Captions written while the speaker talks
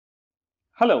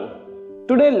Hello,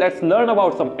 today let's learn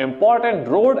about some important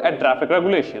road and traffic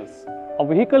regulations. A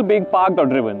vehicle being parked or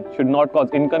driven should not cause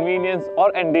inconvenience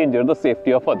or endanger the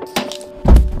safety of others.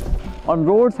 On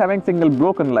roads having single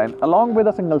broken line along with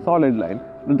a single solid line,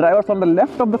 the drivers on the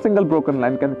left of the single broken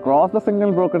line can cross the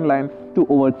single broken line to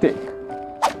overtake,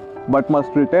 but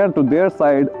must return to their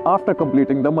side after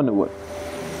completing the maneuver.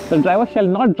 The driver shall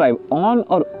not drive on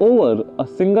or over a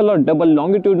single or double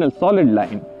longitudinal solid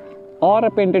line or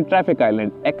a painted traffic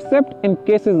island except in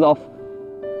cases of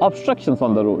obstructions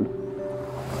on the road.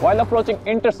 While approaching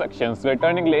intersections where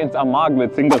turning lanes are marked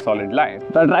with single solid lines,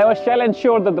 the driver shall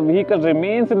ensure that the vehicle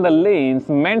remains in the lanes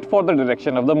meant for the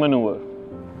direction of the maneuver.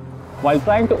 While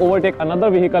trying to overtake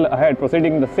another vehicle ahead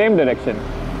proceeding in the same direction,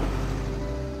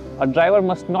 a driver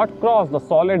must not cross the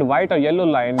solid white or yellow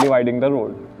line dividing the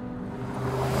road.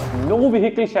 No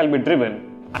vehicle shall be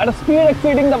driven at a speed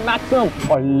exceeding the maximum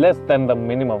or less than the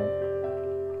minimum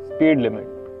speed limit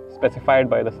specified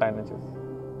by the signages.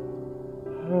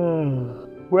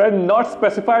 When not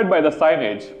specified by the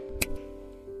signage,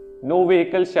 no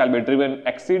vehicle shall be driven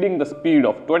exceeding the speed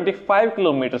of 25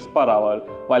 km per hour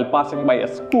while passing by a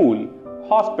school,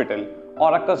 hospital,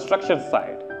 or a construction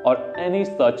site or any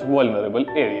such vulnerable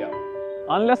area.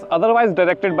 Unless otherwise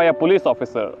directed by a police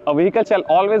officer, a vehicle shall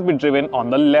always be driven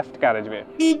on the left carriageway.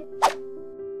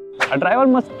 A driver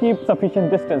must keep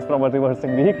sufficient distance from a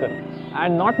reversing vehicle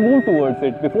and not move towards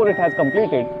it before it has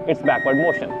completed its backward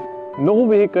motion. No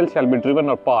vehicle shall be driven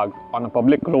or parked on a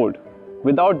public road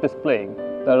without displaying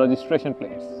the registration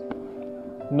plates.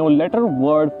 No letter,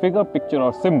 word, figure, picture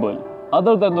or symbol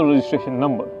other than the registration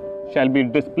number shall be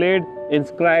displayed,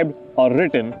 inscribed or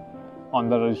written on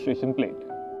the registration plate.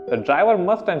 The driver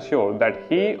must ensure that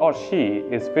he or she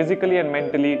is physically and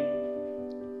mentally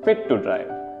fit to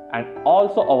drive and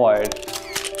also avoid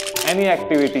any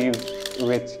activities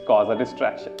which cause a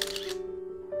distraction.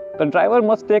 The driver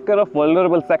must take care of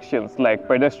vulnerable sections like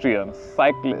pedestrians,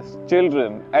 cyclists,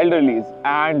 children, elderlies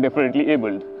and differently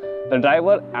abled. The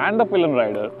driver and the pillion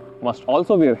rider must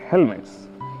also wear helmets,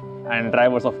 and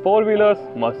drivers of four-wheelers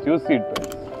must use seat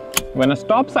belts. When a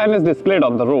stop sign is displayed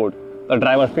on the road, the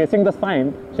driver facing the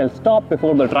sign shall stop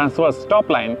before the transverse stop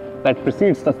line that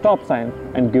precedes the stop sign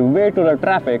and give way to the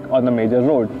traffic on the major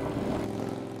road.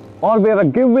 Or where a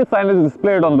give way sign is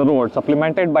displayed on the road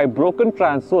supplemented by broken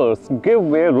transverse give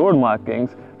way road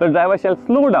markings, the driver shall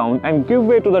slow down and give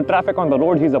way to the traffic on the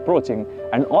road he is approaching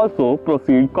and also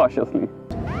proceed cautiously.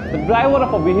 The driver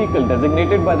of a vehicle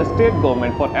designated by the state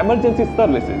government for emergency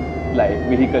services, like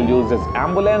vehicle used as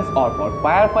ambulance or for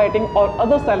firefighting or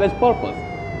other salvage purpose,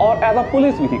 or as a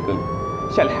police vehicle,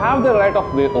 shall have the right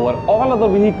of way over all other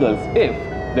vehicles if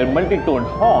their multi-toned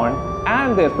horn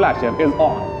and their flasher is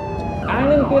on.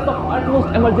 And in case of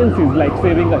utmost emergencies like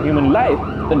saving a human life,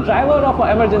 the driver of an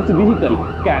emergency vehicle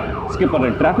can skip a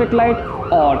red traffic light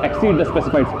or exceed the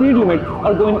specified speed limit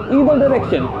or go in either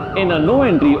direction in a no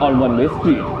entry or one-way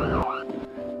street.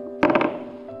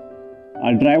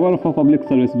 A driver of a public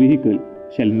service vehicle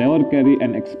shall never carry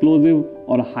an explosive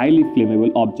or a highly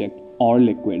flammable object or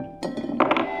liquid.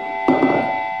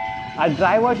 A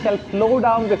driver shall slow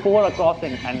down before a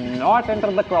crossing and not enter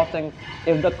the crossing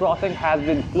if the crossing has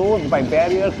been closed by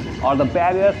barriers or the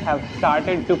barriers have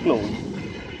started to close.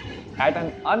 At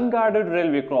an unguarded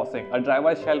railway crossing, a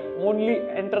driver shall only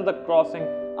enter the crossing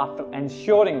after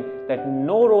ensuring that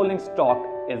no rolling stock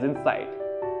is in sight.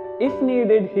 If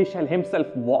needed, he shall himself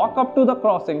walk up to the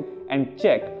crossing and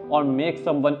check, or make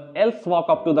someone else walk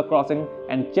up to the crossing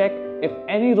and check if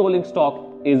any rolling stock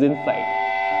is in sight.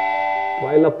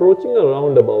 While approaching a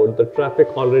roundabout, the traffic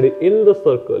already in the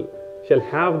circle shall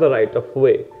have the right of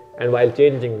way, and while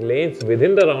changing lanes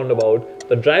within the roundabout,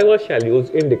 the driver shall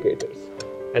use indicators.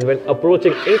 And when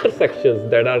approaching intersections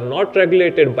that are not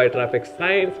regulated by traffic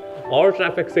signs or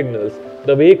traffic signals,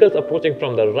 the vehicles approaching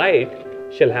from the right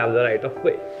shall have the right of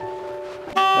way.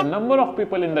 The number of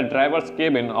people in the driver's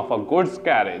cabin of a goods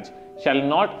carriage shall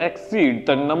not exceed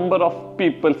the number of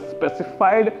people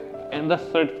specified in the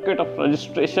certificate of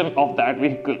registration of that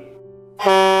vehicle.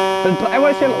 The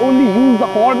driver shall only use the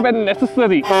horn when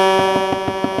necessary.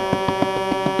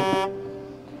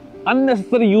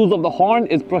 Unnecessary use of the horn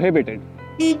is prohibited.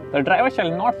 The driver shall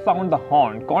not sound the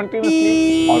horn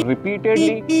continuously or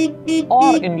repeatedly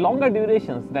or in longer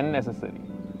durations than necessary,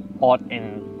 or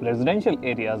in residential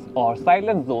areas or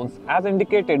silent zones as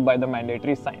indicated by the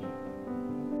mandatory sign.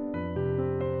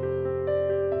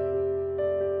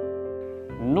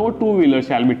 No two-wheeler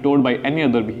shall be towed by any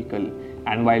other vehicle,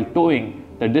 and while towing,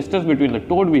 the distance between the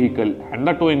towed vehicle and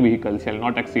the towing vehicle shall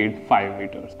not exceed 5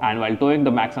 meters, and while towing,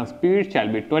 the maximum speed shall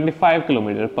be 25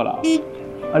 km per hour.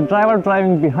 A driver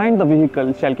driving behind the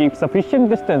vehicle shall keep sufficient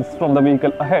distance from the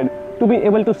vehicle ahead to be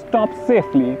able to stop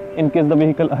safely in case the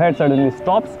vehicle ahead suddenly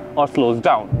stops or slows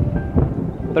down.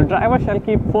 The driver shall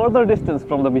keep further distance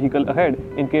from the vehicle ahead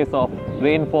in case of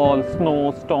rainfall,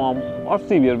 snow, storm or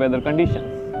severe weather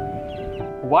conditions.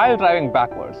 While driving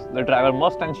backwards, the driver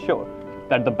must ensure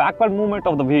that the backward movement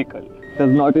of the vehicle does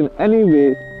not in any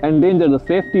way endanger the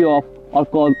safety of or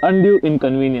cause undue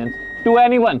inconvenience to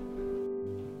anyone.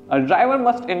 A driver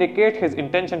must indicate his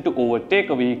intention to overtake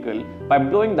a vehicle by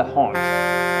blowing the horn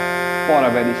for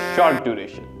a very short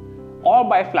duration or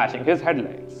by flashing his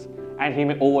headlights, and he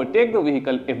may overtake the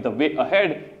vehicle if the way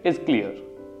ahead is clear.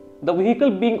 The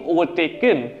vehicle being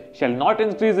overtaken shall not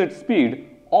increase its speed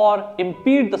or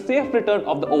impede the safe return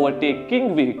of the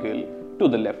overtaking vehicle to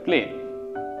the left lane.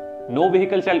 No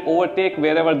vehicle shall overtake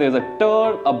wherever there is a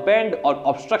turn, a bend or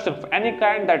obstruction of any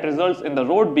kind that results in the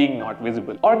road being not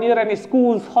visible, or near any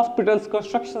schools, hospitals,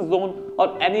 construction zone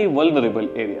or any vulnerable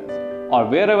areas, or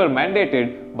wherever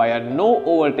mandated by a no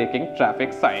overtaking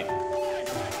traffic sign.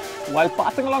 While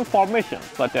passing along formations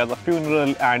such as a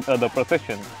funeral and other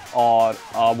procession, or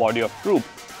a body of troops,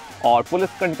 or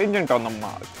police contingent on the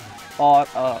march, or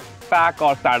a pack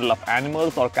or saddle of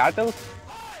animals or cattle,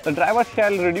 the driver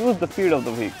shall reduce the speed of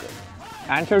the vehicle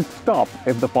and should stop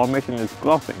if the formation is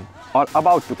crossing or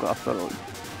about to cross the road.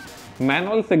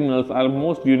 Manual signals are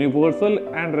most universal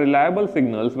and reliable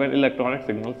signals when electronic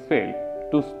signals fail.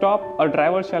 To stop, a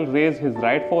driver shall raise his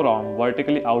right forearm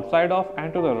vertically outside of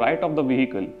and to the right of the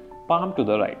vehicle, palm to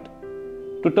the right.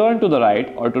 To turn to the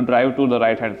right or to drive to the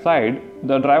right hand side,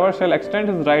 the driver shall extend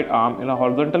his right arm in a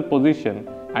horizontal position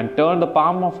and turn the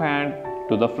palm of hand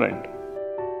to the front.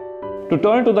 To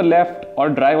turn to the left or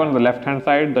drive on the left hand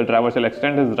side, the driver shall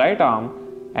extend his right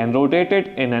arm and rotate it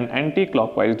in an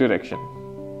anti-clockwise direction.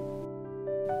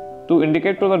 To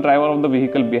indicate to the driver of the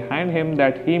vehicle behind him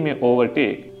that he may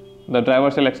overtake, the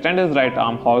driver shall extend his right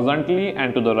arm horizontally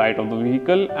and to the right of the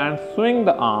vehicle and swing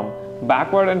the arm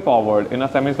backward and forward in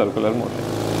a semicircular motion.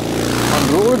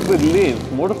 On roads with lanes,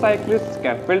 motorcyclists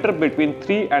can filter between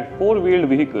 3 and 4-wheeled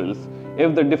vehicles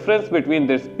if the difference between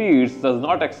their speeds does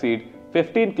not exceed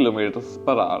 15 km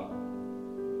per hour.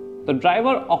 The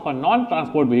driver of a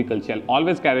non-transport vehicle shall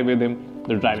always carry with him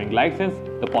the driving license,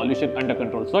 the pollution under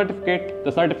control certificate,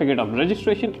 the certificate of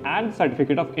registration and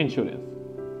certificate of insurance.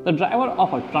 The driver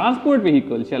of a transport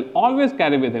vehicle shall always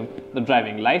carry with him the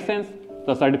driving license,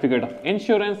 the certificate of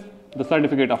insurance, the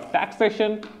certificate of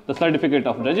taxation, the certificate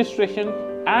of registration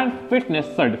and fitness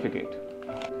certificate.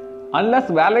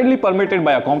 Unless validly permitted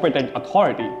by a competent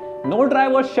authority, no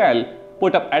driver shall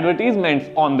put up advertisements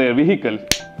on their vehicle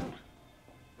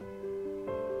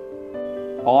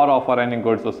or offer any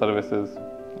goods or services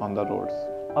on the roads.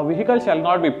 A vehicle shall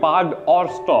not be parked or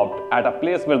stopped at a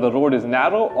place where the road is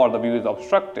narrow or the view is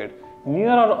obstructed, near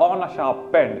or on a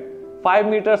sharp bend, 5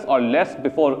 meters or less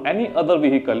before any other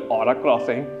vehicle or a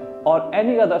crossing, or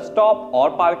any other stop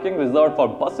or parking reserved for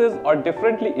buses or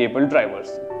differently abled drivers,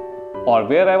 or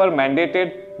wherever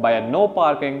mandated by a no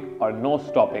parking or no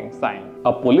stopping sign.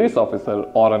 A police officer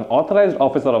or an authorized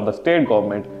officer of the state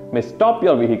government may stop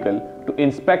your vehicle to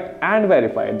inspect and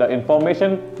verify the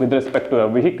information with respect to your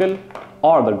vehicle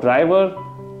or the driver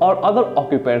or other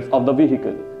occupants of the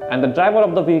vehicle, and the driver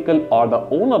of the vehicle or the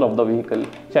owner of the vehicle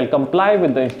shall comply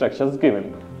with the instructions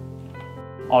given.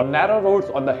 On narrow roads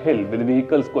on the hill with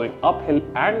vehicles going uphill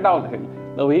and downhill,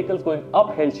 the vehicles going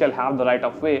uphill shall have the right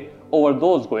of way over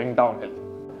those going downhill.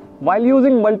 While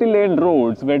using multi-lane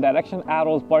roads where direction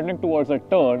arrows pointing towards a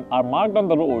turn are marked on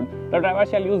the road, the driver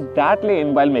shall use that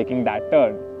lane while making that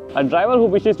turn. A driver who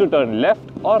wishes to turn left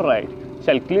or right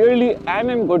shall clearly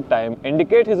and in good time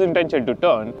indicate his intention to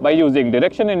turn by using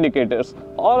direction indicators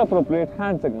or appropriate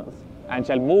hand signals, and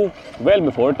shall move well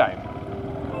before time.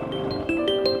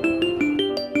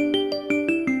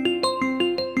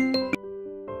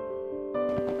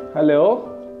 Hello?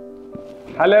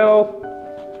 Hello?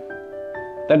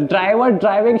 The driver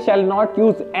driving shall not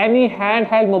use any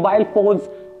handheld mobile phones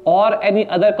or any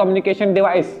other communication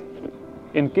device.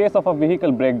 In case of a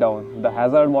vehicle breakdown, the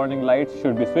hazard warning lights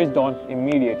should be switched on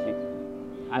immediately.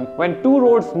 And when two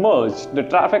roads merge, the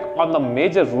traffic on the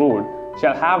major road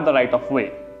shall have the right of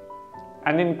way.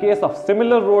 And in case of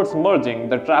similar roads merging,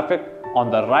 the traffic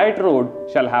on the right road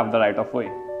shall have the right of way.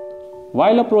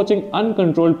 While approaching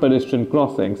uncontrolled pedestrian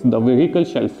crossings, the vehicle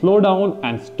shall slow down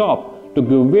and stop to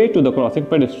give way to the crossing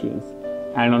pedestrians.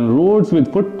 And on roads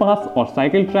with footpaths or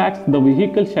cycle tracks, the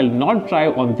vehicle shall not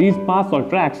drive on these paths or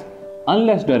tracks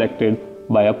unless directed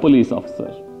by a police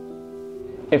officer.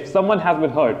 If someone has been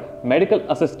hurt, medical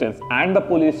assistance and the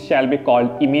police shall be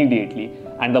called immediately,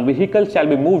 and the vehicle shall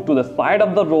be moved to the side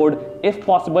of the road if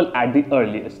possible at the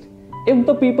earliest. If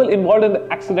the people involved in the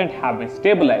accident have been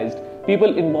stabilized,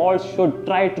 people involved should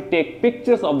try to take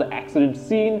pictures of the accident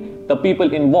scene, the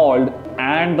people involved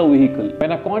and the vehicle.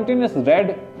 When a continuous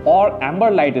red or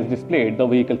amber light is displayed, the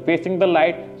vehicle facing the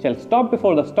light shall stop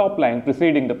before the stop line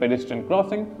preceding the pedestrian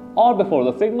crossing or before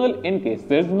the signal in case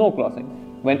there is no crossing.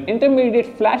 When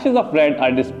intermediate flashes of red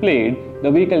are displayed, the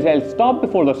vehicle shall stop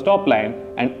before the stop line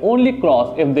and only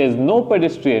cross if there is no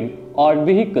pedestrian or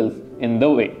vehicles in the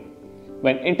way.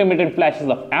 When intermittent flashes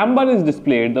of amber is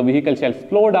displayed, the vehicle shall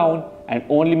slow down and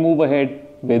only move ahead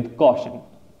with caution.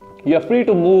 You are free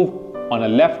to move on a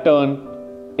left turn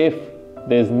if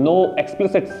there is no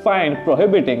explicit sign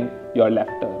prohibiting your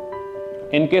left turn.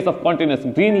 In case of continuous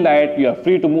green light, you are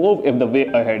free to move if the way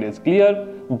ahead is clear,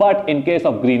 but in case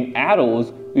of green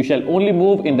arrows, you shall only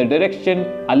move in the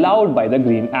direction allowed by the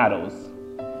green arrows.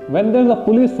 When there is a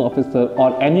police officer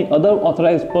or any other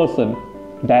authorized person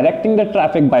directing the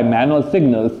traffic by manual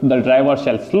signals, the driver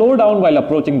shall slow down while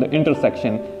approaching the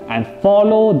intersection and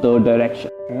follow the direction.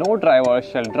 No driver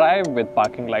shall drive with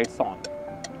parking lights on,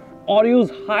 or use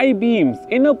high beams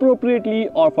inappropriately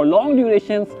or for long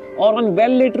durations or on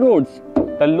well-lit roads.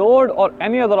 The load or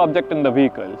any other object in the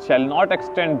vehicle shall not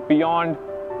extend beyond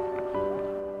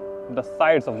the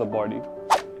sides of the body,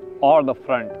 or the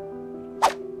front,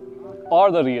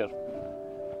 or the rear,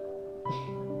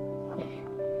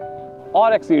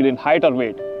 or exceed in height or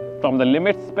weight from the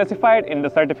limits specified in the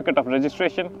certificate of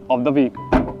registration of the vehicle.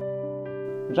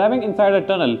 Driving inside a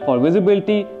tunnel for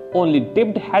visibility, only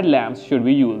dipped headlamps should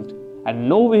be used, and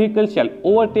no vehicle shall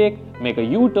overtake, make a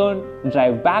U-turn,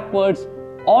 drive backwards,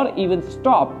 or even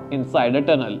stop inside a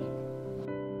tunnel.